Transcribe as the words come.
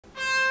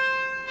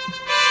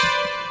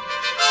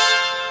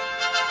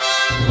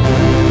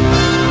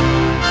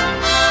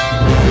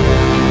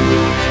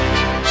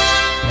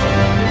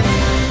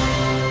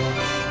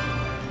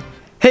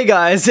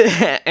guys,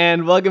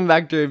 and welcome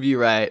back to Review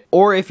Right.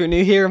 Or if you're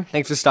new here,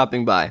 thanks for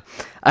stopping by.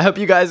 I hope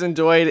you guys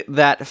enjoyed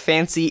that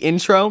fancy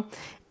intro.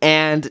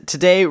 And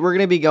today we're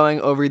going to be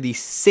going over the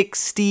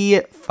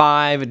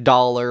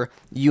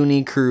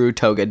 $65 Kuru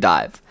Toga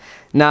dive.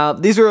 Now,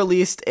 these were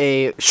released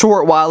a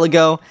short while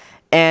ago,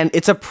 and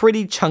it's a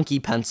pretty chunky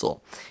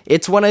pencil.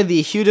 It's one of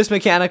the hugest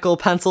mechanical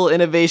pencil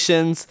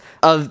innovations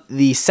of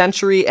the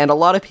century, and a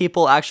lot of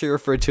people actually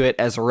refer to it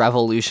as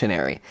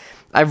revolutionary.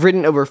 I've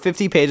written over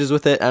 50 pages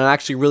with it, and I'm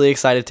actually really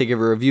excited to give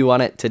a review on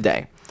it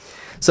today.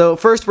 So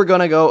first, we're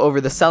going to go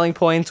over the selling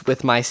points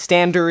with my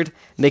standard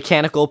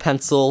mechanical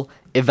pencil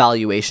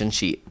evaluation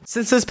sheet.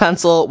 Since this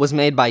pencil was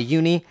made by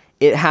Uni,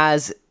 it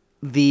has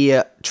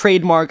the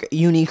trademark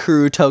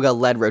Kuru Toga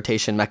lead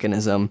rotation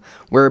mechanism,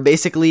 where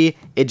basically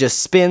it just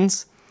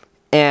spins,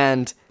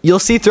 and you'll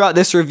see throughout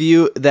this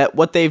review that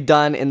what they've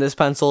done in this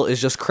pencil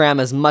is just cram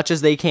as much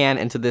as they can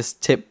into this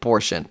tip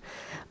portion.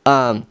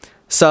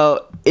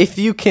 So if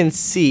you can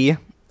see,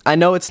 I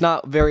know it's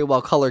not very well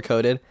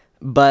color-coded,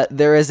 but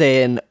there is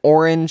an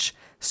orange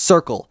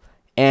circle,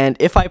 and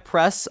if I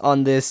press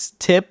on this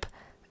tip,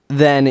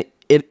 then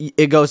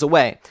it goes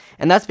away.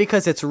 And that's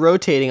because it's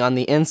rotating on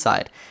the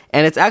inside.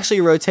 And it's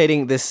actually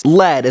rotating this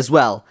lead as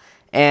well.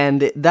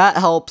 And that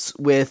helps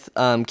with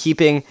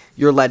keeping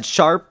your lead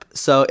sharp.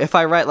 So if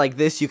I write like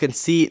this, you can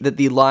see that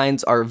the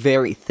lines are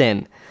very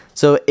thin.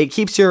 So it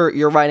keeps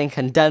your writing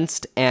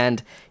condensed,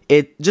 and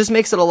it just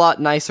makes it a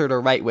lot nicer to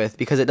write with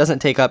because it doesn't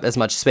take up as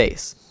much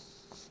space.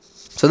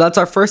 So that's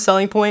our first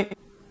selling point.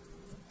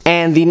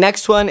 And the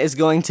next one is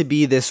going to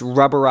be this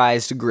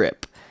rubberized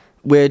grip,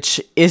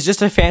 which is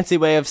just a fancy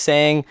way of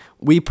saying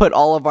we put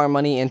all of our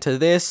money into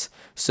this,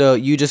 so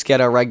you just get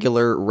a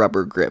regular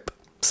rubber grip.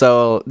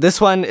 So this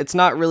one, it's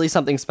not really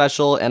something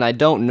special, and I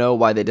don't know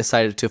why they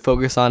decided to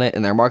focus on it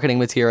in their marketing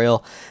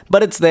material,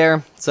 but it's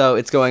there, so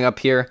it's going up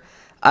here.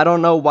 I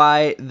don't know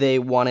why they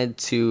wanted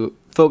to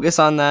focus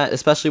on that,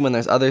 especially when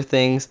there's other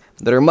things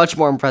that are much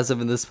more impressive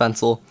in this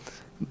pencil.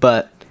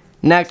 But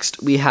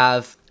next, we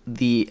have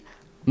the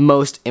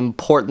most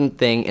important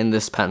thing in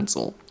this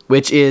pencil,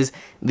 which is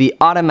the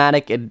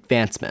automatic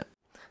advancement.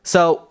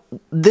 So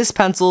this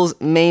pencil's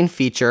main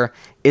feature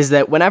is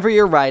that whenever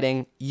you're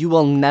writing, you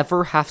will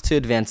never have to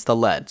advance the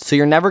lead. So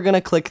you're never going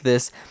to click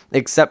this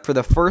except for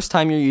the first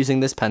time you're using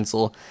this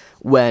pencil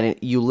when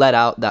you let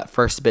out that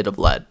first bit of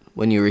lead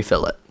when you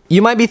refill it. You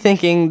might be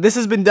thinking, this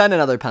has been done in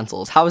other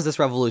pencils. How is this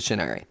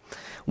revolutionary?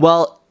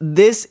 Well,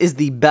 this is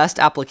the best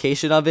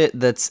application of it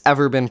that's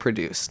ever been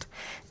produced.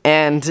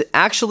 And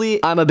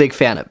actually, I'm a big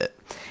fan of it.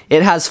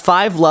 It has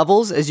 5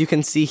 levels, as you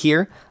can see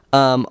here.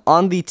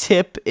 On the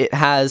tip, it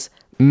has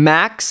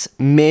max,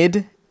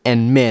 mid,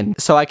 and min.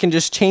 So I can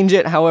just change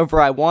it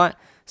however I want.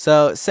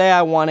 So say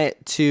I want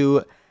it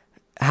to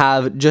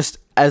have just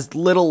as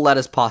little lead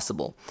as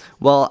possible.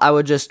 Well, I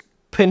would just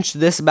pinch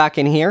this back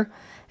in here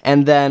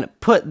and then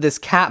put this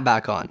cap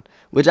back on,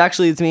 which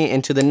actually leads me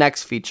into the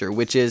next feature,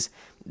 which is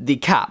the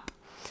cap.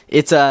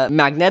 It's a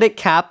magnetic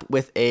cap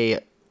with a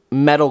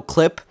metal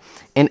clip.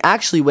 And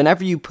actually,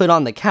 whenever you put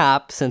on the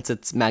cap, since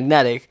it's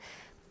magnetic,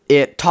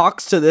 it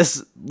talks to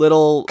this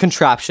little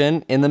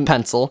contraption in the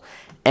pencil.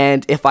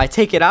 And if I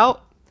take it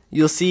out,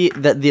 you'll see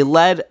that the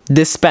lead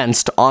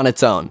dispensed on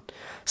its own.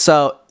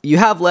 So you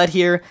have lead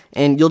here,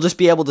 and you'll just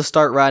be able to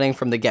start writing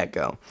from the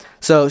get-go.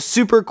 So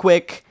super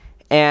quick,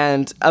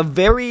 and a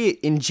very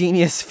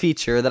ingenious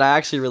feature that I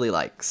actually really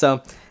like.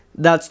 So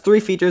that's 3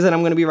 features that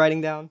I'm going to be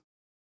writing down.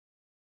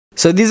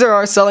 So these are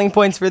our selling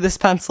points for this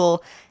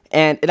pencil.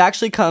 And it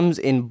actually comes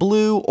in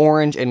blue,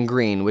 orange, and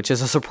green, which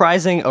is a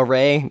surprising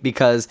array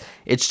because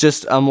it's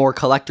just a more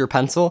collector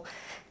pencil.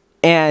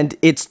 And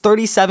it's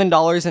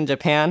 $37 in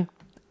Japan,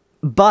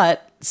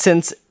 but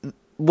since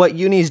what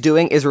Uni is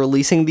doing is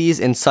releasing these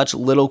in such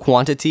little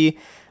quantity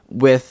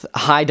with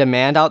high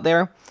demand out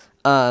there,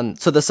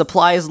 so the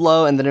supply is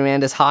low and the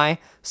demand is high,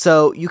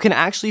 so you can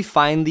actually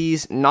find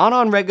these not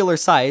on regular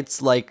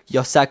sites like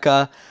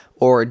Yoseka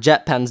or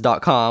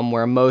jetpens.com,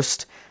 where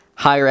most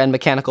higher-end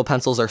mechanical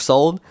pencils are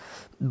sold,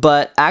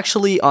 but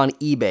actually on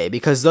eBay,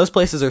 because those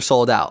places are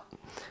sold out.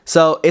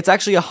 So it's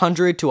actually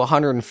 $100 to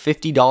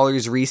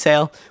 $150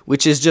 resale,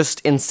 which is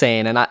just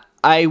insane, and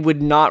I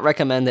would not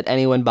recommend that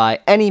anyone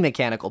buy any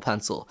mechanical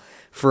pencil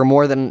for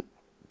more than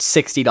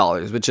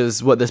 $60, which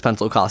is what this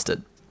pencil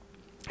costed.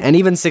 And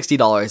even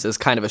 $60 is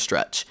kind of a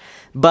stretch.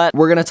 But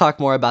we're going to talk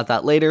more about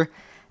that later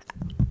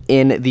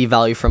in the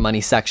value for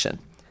money section.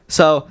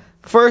 So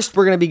first,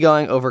 we're going to be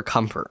going over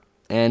comfort.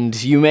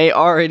 And you may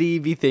already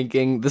be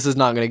thinking this is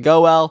not going to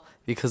go well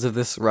because of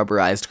this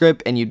rubberized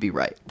grip, and you'd be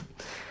right.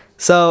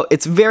 So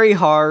it's very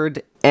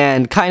hard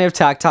and kind of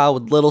tactile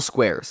with little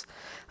squares.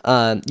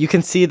 You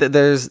can see that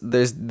there's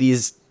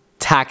these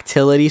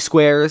tactility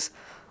squares,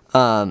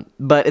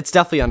 but it's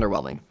definitely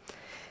underwhelming.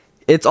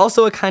 It's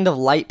also a kind of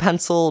light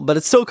pencil, but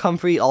it's still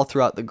comfy all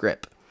throughout the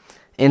grip.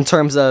 In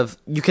terms of,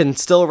 you can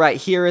still write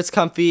here, it's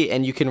comfy,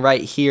 and you can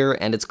write here,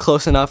 and it's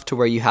close enough to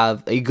where you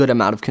have a good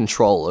amount of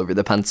control over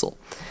the pencil.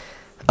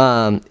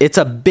 It's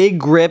a big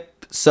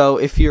grip, So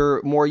if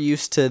you're more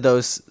used to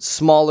those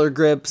smaller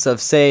grips of,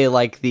 say,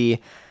 like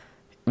the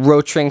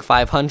Rotring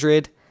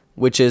 500,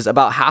 which is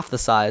about half the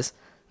size,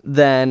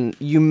 then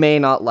you may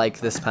not like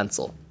this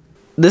pencil.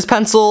 This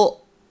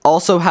pencil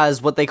also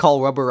has what they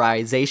call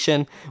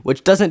rubberization,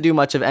 which doesn't do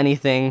much of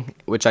anything,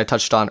 which I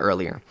touched on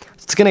earlier.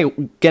 It's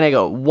gonna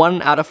go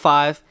 1 out of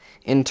 5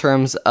 in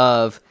terms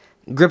of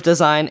grip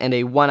design and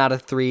a 1 out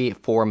of 3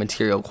 for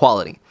material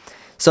quality.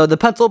 So the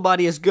pencil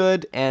body is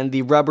good and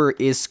the rubber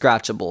is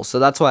scratchable, so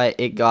that's why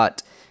it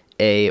got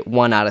a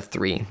 1 out of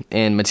 3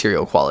 in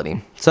material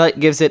quality. So that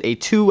gives it a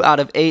 2 out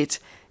of 8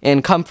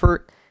 in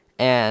comfort.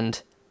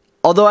 And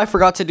although I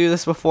forgot to do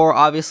this before,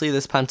 obviously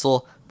this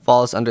pencil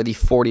falls under the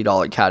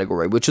 $40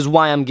 category, which is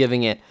why I'm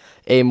giving it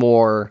a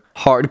more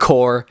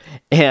hardcore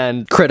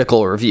and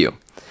critical review.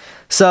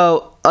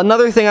 So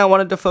another thing I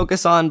wanted to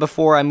focus on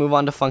before I move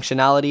on to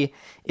functionality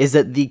is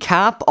that the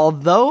cap,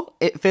 although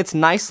it fits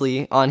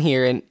nicely on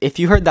here, and if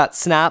you heard that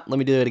snap, let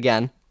me do it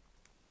again,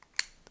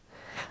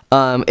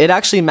 it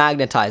actually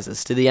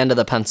magnetizes to the end of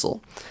the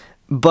pencil.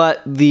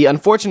 But the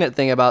unfortunate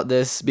thing about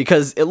this,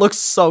 because it looks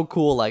so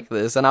cool like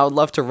this, and I would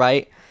love to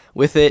write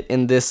with it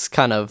in this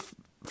kind of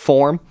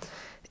form,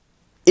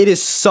 it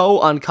is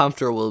so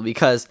uncomfortable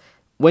because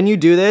when you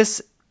do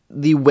this,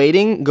 the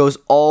weighting goes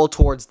all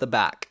towards the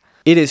back.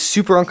 It is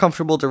super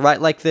uncomfortable to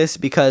write like this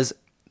because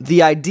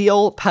the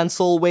ideal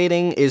pencil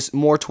weighting is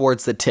more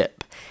towards the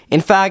tip.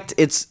 In fact,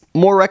 it's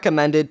more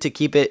recommended to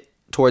keep it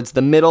towards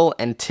the middle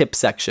and tip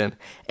section.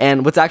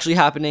 And what's actually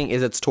happening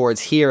is it's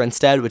towards here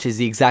instead, which is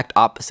the exact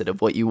opposite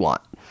of what you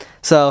want.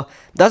 So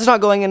that's not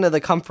going into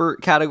the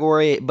comfort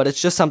category, but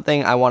it's just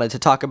something I wanted to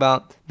talk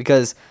about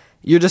because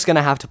you're just going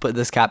to have to put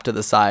this cap to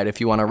the side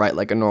if you want to write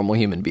like a normal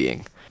human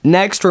being.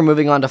 Next, we're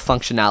moving on to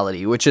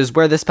functionality, which is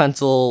where this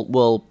pencil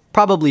will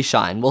probably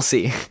shine. We'll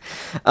see.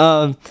 It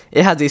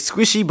has a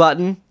squishy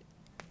button,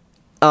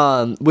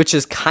 which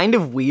is kind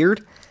of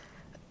weird,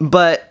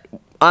 but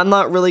I'm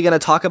not really going to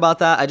talk about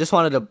that. I just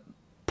wanted to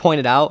point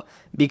it out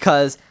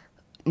because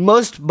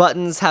most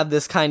buttons have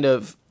this kind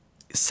of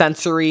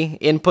sensory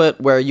input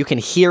where you can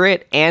hear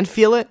it and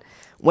feel it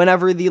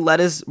whenever the lead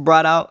is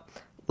brought out.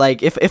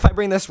 Like if I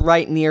bring this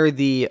right near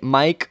the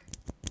mic,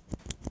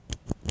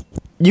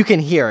 you can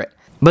hear it.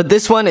 But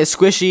this one is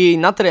squishy.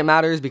 Not that it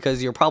matters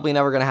because you're probably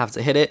never going to have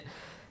to hit it,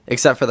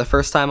 except for the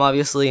first time,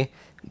 obviously.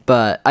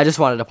 But I just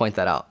wanted to point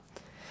that out.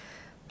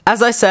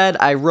 As I said,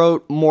 I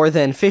wrote more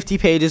than 50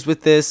 pages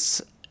with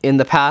this in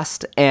the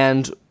past,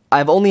 and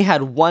I've only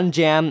had one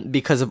jam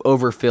because of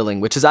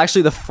overfilling, which is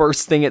actually the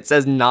first thing it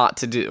says not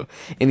to do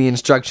in the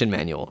instruction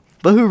manual.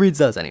 But who reads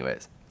those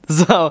anyways?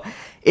 So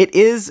it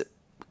is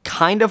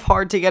kind of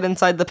hard to get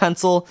inside the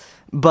pencil,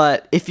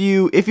 but if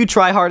you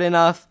try hard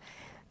enough,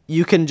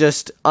 you can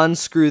just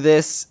unscrew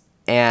this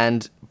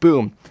and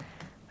boom,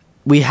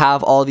 we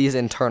have all these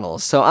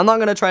internals. So I'm not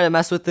going to try to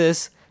mess with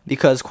this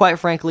because quite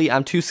frankly,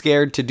 I'm too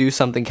scared to do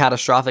something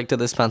catastrophic to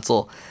this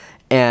pencil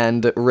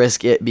and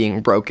risk it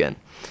being broken.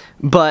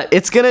 But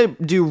it's going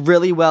to do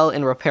really well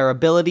in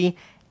repairability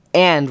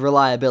and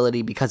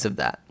reliability because of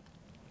that.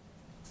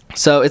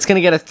 So it's going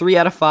to get a 3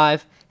 out of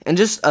 5. And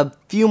just a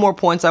few more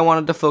points I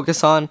wanted to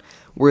focus on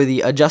were the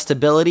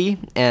adjustability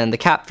and the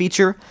cap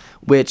feature,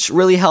 which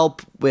really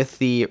help with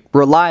the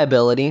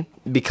reliability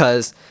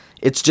because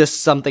it's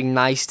just something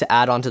nice to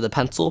add onto the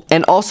pencil.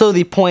 And also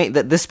the point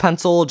that this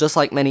pencil, just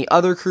like many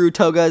other Kuru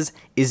Togas,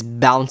 is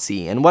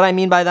bouncy. And what I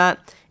mean by that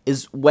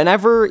is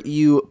whenever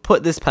you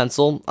put this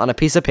pencil on a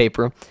piece of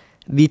paper,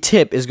 the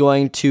tip is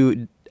going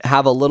to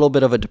have a little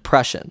bit of a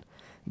depression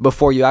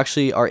before you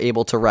actually are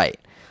able to write.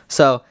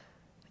 So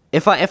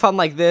if I'm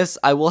like this,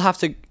 I will have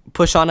to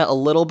push on it a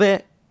little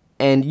bit,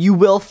 and you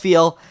will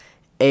feel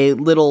a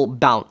little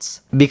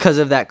bounce because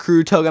of that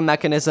Kuru Toga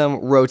mechanism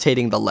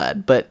rotating the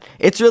lead. But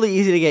it's really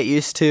easy to get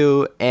used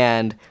to,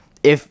 and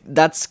if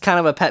that's kind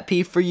of a pet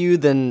peeve for you,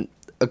 then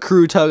a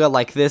Kuru Toga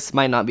like this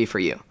might not be for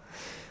you.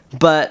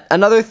 But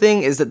another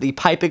thing is that the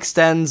pipe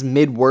extends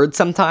mid-word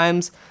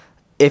sometimes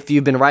if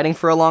you've been writing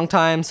for a long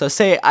time. So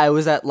say I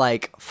was at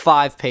like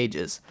 5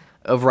 pages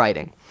of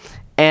writing,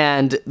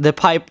 and the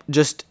pipe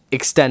just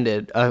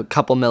extended a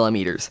couple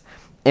millimeters,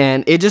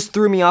 and it just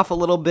threw me off a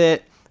little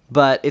bit,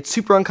 but it's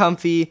super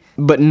uncomfy,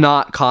 but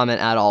not common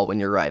at all when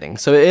you're writing.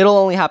 So it'll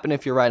only happen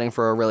if you're writing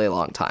for a really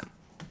long time.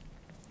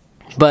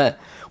 But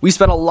we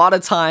spent a lot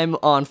of time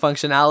on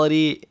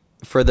functionality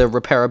for the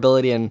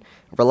repairability and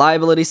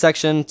reliability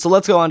section, so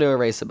let's go on to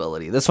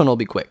erasability. This one will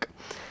be quick.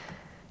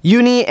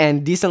 Uni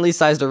and decently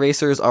sized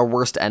erasers are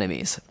worst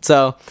enemies.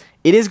 So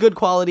it is good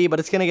quality, but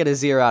it's going to get a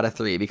 0 out of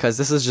 3 because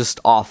this is just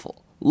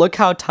awful. Look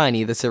how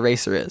tiny this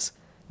eraser is.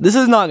 This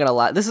is not going to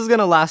last. This is going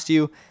to last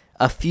you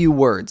a few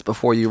words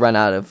before you run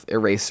out of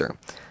eraser.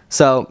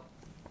 So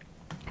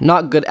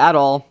not good at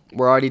all.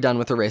 We're already done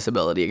with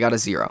erasability. It got a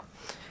 0.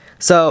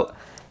 So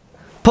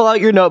pull out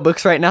your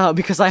notebooks right now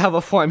because I have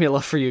a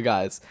formula for you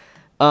guys.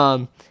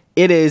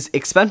 It is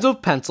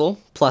expensive pencil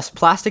plus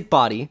plastic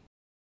body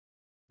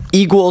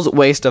equals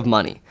waste of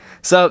money.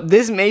 So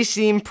this may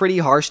seem pretty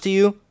harsh to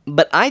you,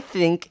 but I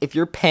think if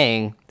you're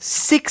paying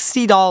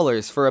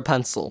 $60 for a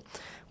pencil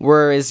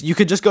Whereas you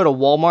could just go to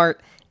Walmart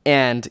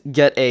and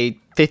get a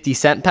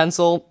 50-cent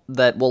pencil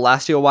that will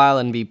last you a while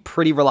and be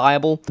pretty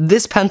reliable.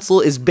 This pencil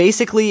is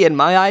basically, in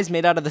my eyes,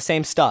 made out of the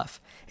same stuff.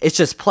 It's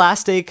just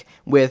plastic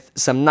with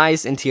some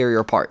nice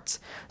interior parts.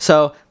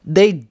 So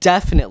they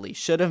definitely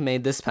should have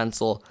made this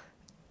pencil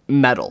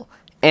metal.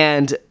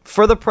 And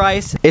for the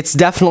price, it's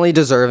definitely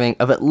deserving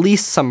of at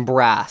least some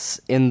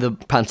brass in the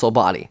pencil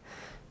body.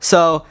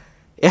 So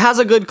it has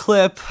a good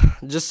clip,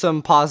 just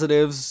some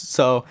positives,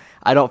 so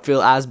I don't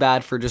feel as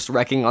bad for just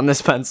wrecking on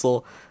this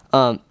pencil.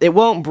 It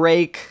won't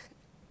break,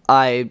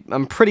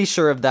 I'm pretty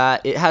sure of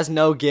that. It has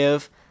no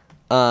give.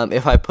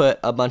 If I put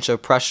a bunch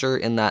of pressure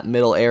in that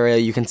middle area,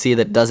 you can see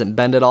that it doesn't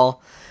bend at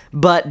all.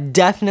 But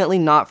definitely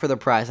not for the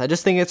price. I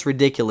just think it's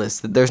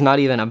ridiculous that there's not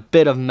even a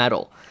bit of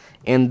metal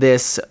in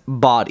this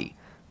body.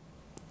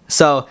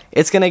 So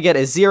it's going to get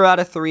a 0 out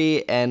of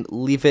 3 and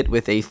leave it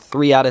with a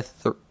 3 out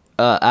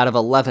of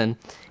 11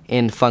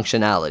 in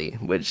functionality,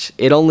 which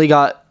it only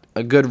got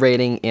a good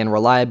rating in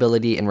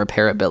reliability and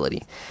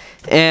repairability.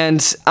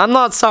 And I'm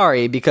not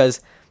sorry,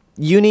 because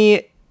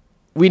Uni,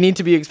 we need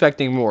to be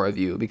expecting more of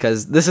you,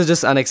 because this is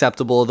just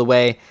unacceptable, the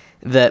way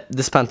that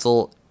this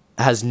pencil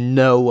has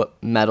no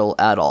metal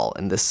at all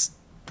in this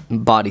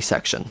body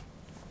section.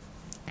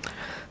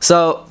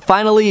 So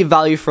finally,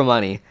 value for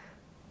money.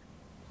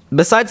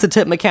 Besides the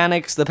tip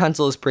mechanics, the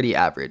pencil is pretty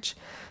average.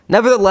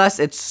 Nevertheless,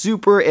 it's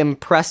super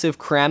impressive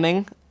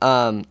cramming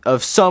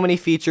of so many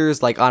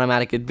features like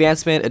automatic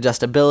advancement,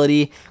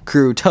 adjustability,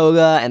 Kuru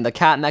Toga, and the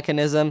cap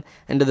mechanism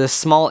into this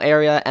small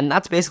area, and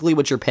that's basically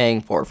what you're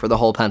paying for the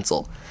whole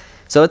pencil.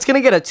 So it's going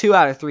to get a 2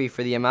 out of 3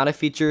 for the amount of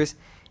features,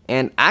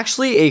 and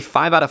actually a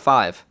 5 out of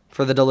 5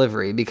 for the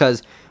delivery,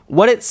 because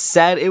what it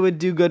said it would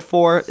do good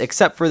for,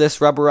 except for this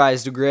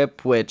rubberized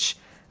grip, which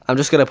I'm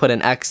just going to put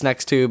an X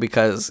next to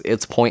because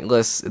it's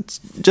pointless. It's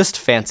just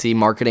fancy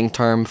marketing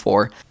term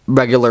for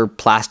regular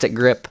plastic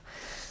grip.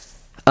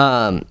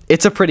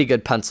 It's a pretty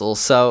good pencil,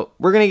 so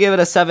we're going to give it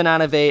a 7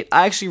 out of 8.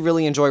 I actually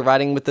really enjoy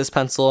writing with this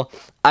pencil.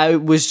 I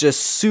was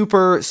just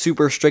super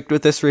strict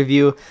with this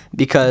review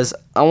because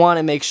I want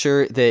to make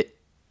sure that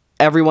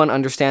everyone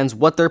understands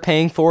what they're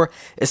paying for,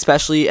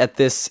 especially at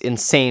this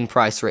insane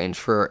price range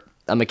for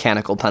a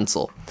mechanical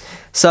pencil.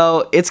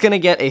 So it's going to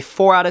get a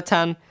 4 out of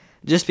 10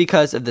 just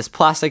because of this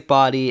plastic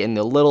body and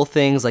the little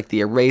things like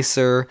the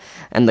eraser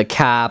and the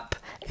cap.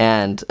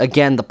 And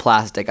again, the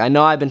plastic. I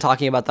know I've been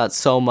talking about that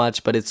so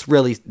much, but it's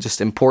really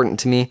just important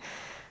to me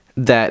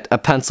that a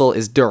pencil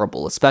is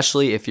durable,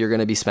 especially if you're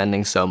going to be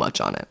spending so much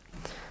on it.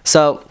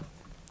 So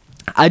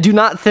I do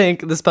not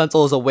think this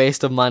pencil is a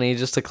waste of money,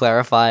 just to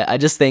clarify. I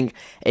just think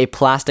a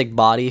plastic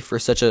body for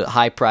such a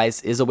high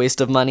price is a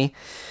waste of money.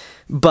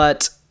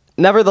 But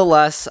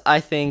nevertheless, I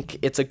think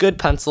it's a good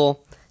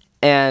pencil,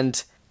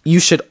 and you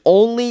should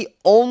only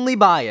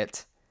buy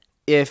it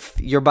if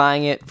you're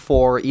buying it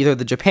for either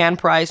the Japan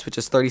price, which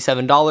is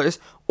 $37,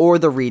 or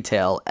the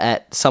retail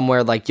at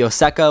somewhere like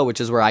Yoseka, which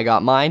is where I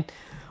got mine,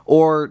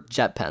 or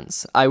Jet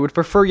Pens. I would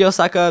prefer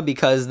Yoseka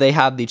because they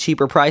have the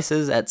cheaper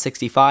prices at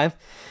 $65,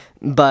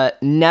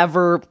 but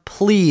never,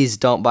 please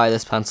don't buy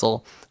this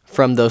pencil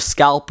from those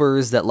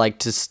scalpers that like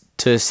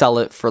to sell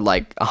it for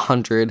like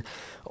 $100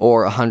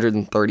 or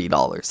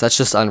 $130. That's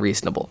just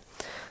unreasonable.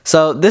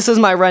 So this is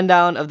my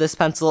rundown of this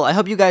pencil. I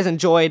hope you guys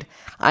enjoyed.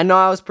 I know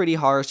I was pretty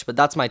harsh, but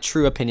that's my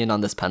true opinion on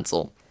this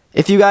pencil.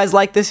 If you guys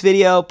like this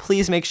video,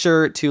 please make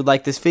sure to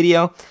like this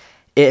video.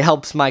 It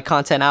helps my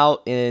content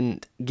out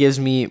and gives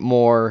me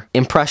more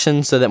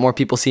impressions so that more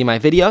people see my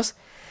videos.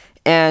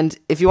 And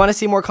if you want to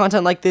see more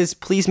content like this,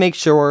 please make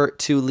sure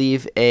to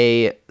leave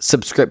a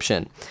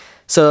subscription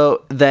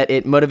so that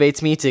it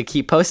motivates me to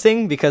keep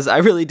posting, because I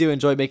really do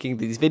enjoy making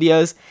these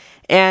videos.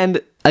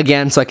 And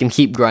again, so I can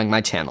keep growing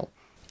my channel.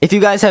 If you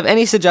guys have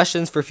any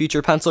suggestions for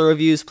future pencil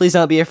reviews, please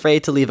don't be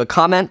afraid to leave a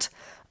comment.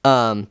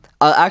 I'll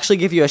actually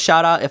give you a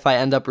shout out if I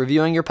end up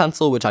reviewing your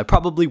pencil, which I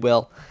probably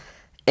will.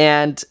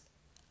 And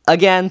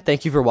again,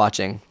 thank you for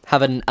watching.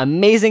 Have an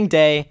amazing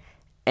day,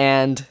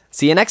 and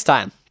see you next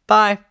time.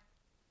 Bye.